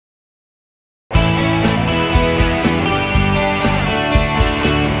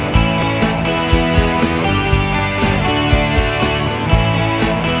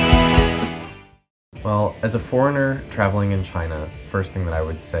As a foreigner traveling in China, first thing that I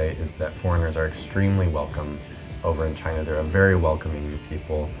would say is that foreigners are extremely welcome over in China. They're a very welcoming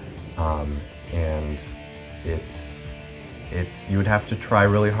people, and you would have to try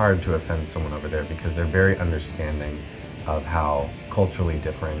really hard to offend someone over there because they're very understanding of how culturally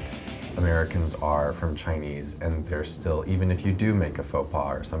different Americans are from Chinese, and they're still, even if you do make a faux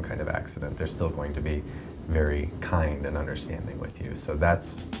pas or some kind of accident, they're still going to be very kind and understanding with you. So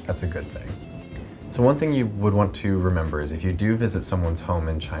that's a good thing. So one thing you would want to remember is if you do visit someone's home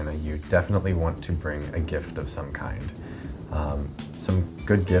in China, you definitely want to bring a gift of some kind. Some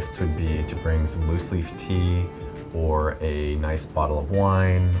good gifts would be to bring some loose leaf tea, or a nice bottle of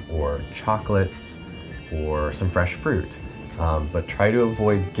wine, or chocolates, or some fresh fruit. But try to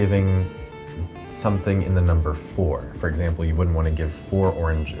avoid giving something in the number 4. For example, you wouldn't want to give 4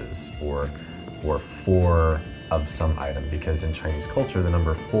 oranges or 4 of some item, because in Chinese culture, the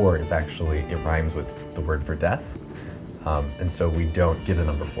number 4 is actually, it rhymes with the word for death. And so we don't give the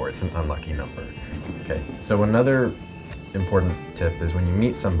number 4, it's an unlucky number. Okay, so another important tip is when you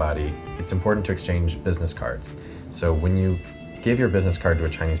meet somebody, it's important to exchange business cards. So when you give your business card to a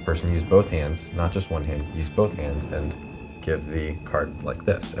Chinese person, use both hands, not just one hand, use both hands and give the card like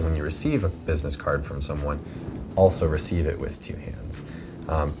this. And when you receive a business card from someone, also receive it with 2 hands.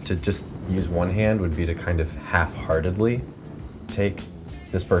 To just use one hand would be to kind of half-heartedly take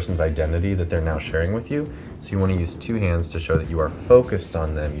this person's identity that they're now sharing with you. So you want to use 2 hands to show that you are focused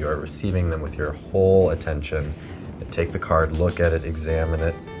on them, you are receiving them with your whole attention. Take the card, look at it, examine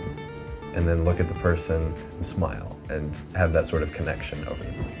it, and then look at the person and smile and have that sort of connection over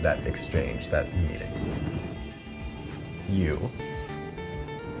that exchange, that meeting. You,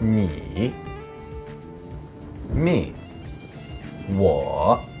 me, me,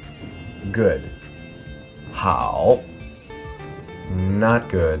 我, good, 好, not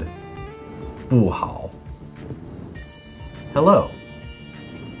good, 不好. Hello,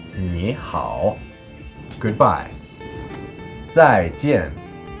 你好, goodbye, 再见,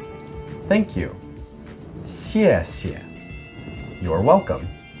 thank you, 谢谢, you're welcome,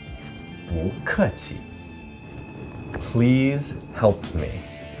 不客气. Please help me.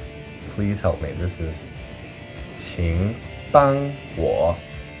 Please help me. This is 请帮我.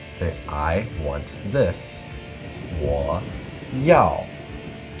 I want this. 我要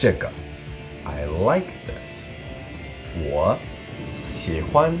这个. I like this. 我喜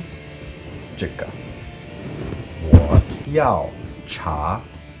欢这个. 我要茶.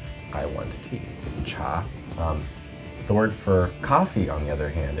 I want tea. 茶. The word for coffee, on the other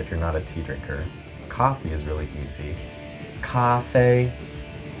hand, if you're not a tea drinker, coffee is really easy. 咖啡,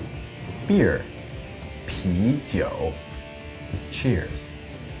 beer. 啤酒, cheers.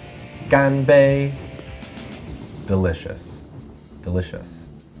 干杯, delicious. Delicious.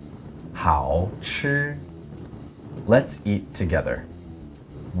 好吃, let's eat together.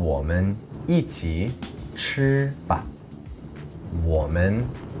 我们一起吃吧. 我们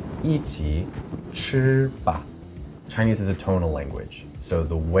一起吃吧. Chinese is a tonal language, so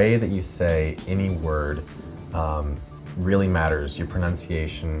the way that you say any word really matters. Your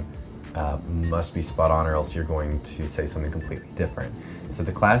pronunciation must be spot on, or else you're going to say something completely different. So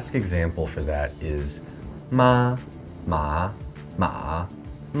the classic example for that is ma, ma, ma,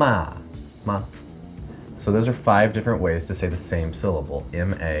 ma, ma. So those are 5 different ways to say the same syllable,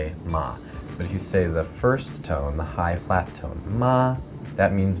 M-A, ma. But if you say the first tone, the high flat tone, ma,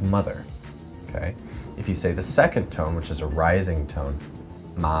 that means mother, okay? If you say the second tone, which is a rising tone,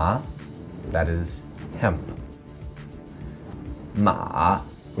 ma, that is hemp. Ma,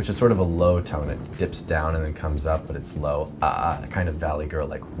 which is sort of a low tone. It dips down and then comes up, but it's low. Kind of valley girl,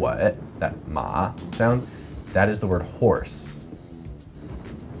 like what? That ma sound, that is the word horse.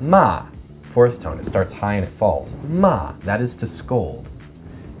 Ma, 4th tone, it starts high and it falls. Ma, that is to scold.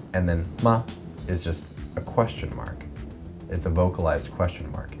 And then ma is just a question mark. It's a vocalized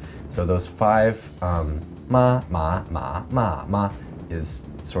question mark. So those 5, ma, ma, ma, ma, ma, is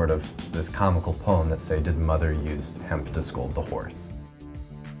sort of this comical poem that say, did mother use hemp to scold the horse?